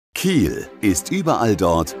Kiehl ist überall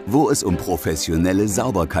dort, wo es um professionelle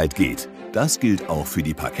Sauberkeit geht. Das gilt auch für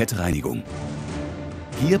die Parkettreinigung.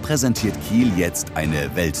 Hier präsentiert Kiehl jetzt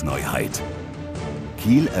eine Weltneuheit.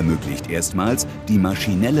 Kiehl ermöglicht erstmals die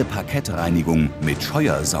maschinelle Parkettreinigung mit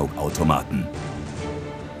Scheuersaugautomaten.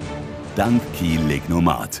 Dank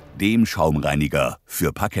Kiehl-Legnomat, dem Schaumreiniger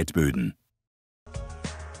für Parkettböden.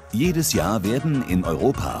 Jedes Jahr werden in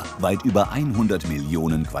Europa weit über 100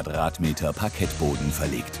 Millionen Quadratmeter Parkettboden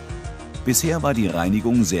verlegt. Bisher war die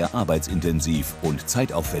Reinigung sehr arbeitsintensiv und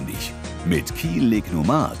zeitaufwendig. Mit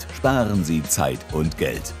Kiehl-Legnomat sparen Sie Zeit und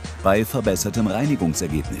Geld bei verbessertem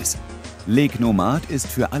Reinigungsergebnis. Legnomat ist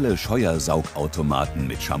für alle Scheuersaugautomaten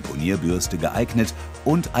mit Champonierbürste geeignet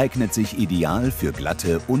und eignet sich ideal für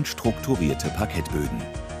glatte und strukturierte Parkettböden.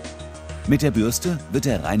 Mit der Bürste wird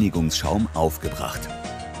der Reinigungsschaum aufgebracht.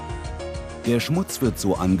 Der Schmutz wird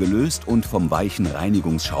so angelöst und vom weichen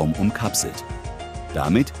Reinigungsschaum umkapselt.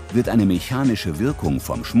 Damit wird eine mechanische Wirkung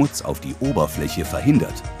vom Schmutz auf die Oberfläche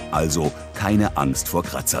verhindert, also keine Angst vor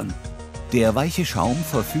Kratzern. Der weiche Schaum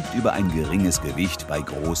verfügt über ein geringes Gewicht bei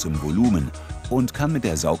großem Volumen und kann mit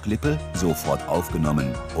der Sauglippe sofort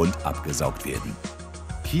aufgenommen und abgesaugt werden.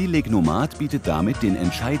 Kiehl-Legnomat bietet damit den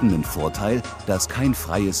entscheidenden Vorteil, dass kein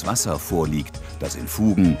freies Wasser vorliegt, das in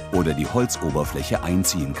Fugen oder die Holzoberfläche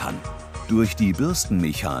einziehen kann. Durch die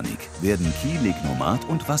Bürstenmechanik werden Kiehl-Legnomat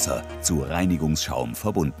und Wasser zu Reinigungsschaum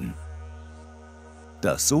verbunden.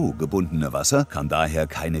 Das so gebundene Wasser kann daher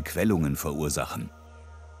keine Quellungen verursachen.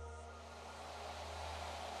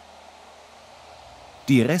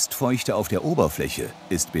 Die Restfeuchte auf der Oberfläche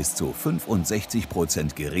ist bis zu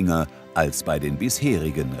 65% geringer als bei den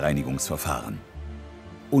bisherigen Reinigungsverfahren.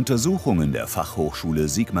 Untersuchungen der Fachhochschule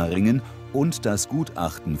Sigmaringen und das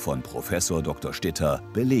Gutachten von Prof. Dr. Stitter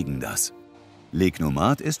belegen das.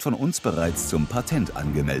 Legnomat ist von uns bereits zum Patent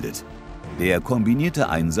angemeldet. Der kombinierte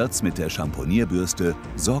Einsatz mit der Champonierbürste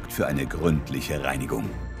sorgt für eine gründliche Reinigung.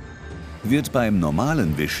 Wird beim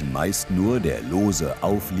normalen Wischen meist nur der lose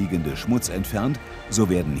aufliegende Schmutz entfernt, so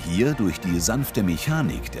werden hier durch die sanfte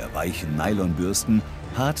Mechanik der weichen Nylonbürsten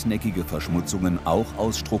hartnäckige Verschmutzungen auch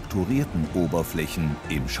aus strukturierten Oberflächen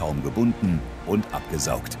im Schaum gebunden und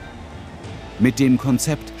abgesaugt. Mit dem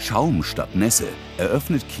Konzept Schaum statt Nässe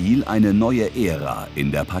eröffnet Kiehl eine neue Ära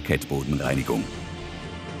in der Parkettbodenreinigung.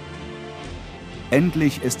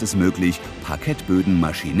 Endlich ist es möglich, Parkettböden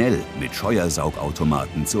maschinell mit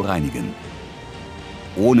Scheuersaugautomaten zu reinigen.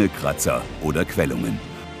 Ohne Kratzer oder Quellungen.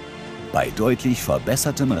 Bei deutlich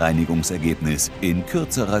verbessertem Reinigungsergebnis in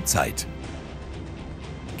kürzerer Zeit.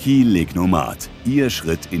 Kiehl-Legnomat, Ihr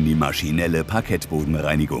Schritt in die maschinelle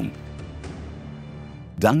Parkettbodenreinigung.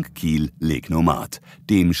 Dank Kiehl-Legnomat,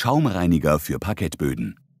 dem Schaumreiniger für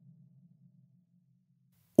Parkettböden.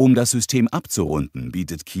 Um das System abzurunden,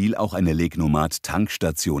 bietet Kiehl auch eine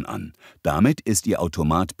Legnomat-Tankstation an. Damit ist Ihr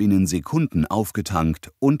Automat binnen Sekunden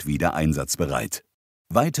aufgetankt und wieder einsatzbereit.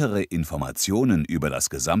 Weitere Informationen über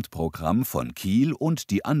das Gesamtprogramm von Kiehl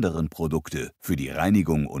und die anderen Produkte für die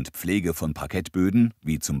Reinigung und Pflege von Parkettböden,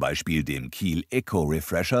 wie zum Beispiel dem Kiehl Eco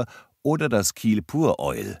Refresher oder das Kiehl Pure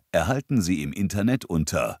Oil, erhalten Sie im Internet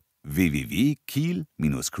unter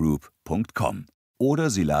www.kiehl-group.com. Oder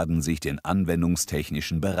Sie laden sich den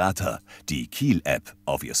anwendungstechnischen Berater, die Kiehl-App,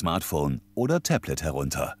 auf Ihr Smartphone oder Tablet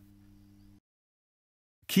herunter.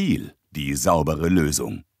 Kiehl, die saubere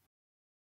Lösung.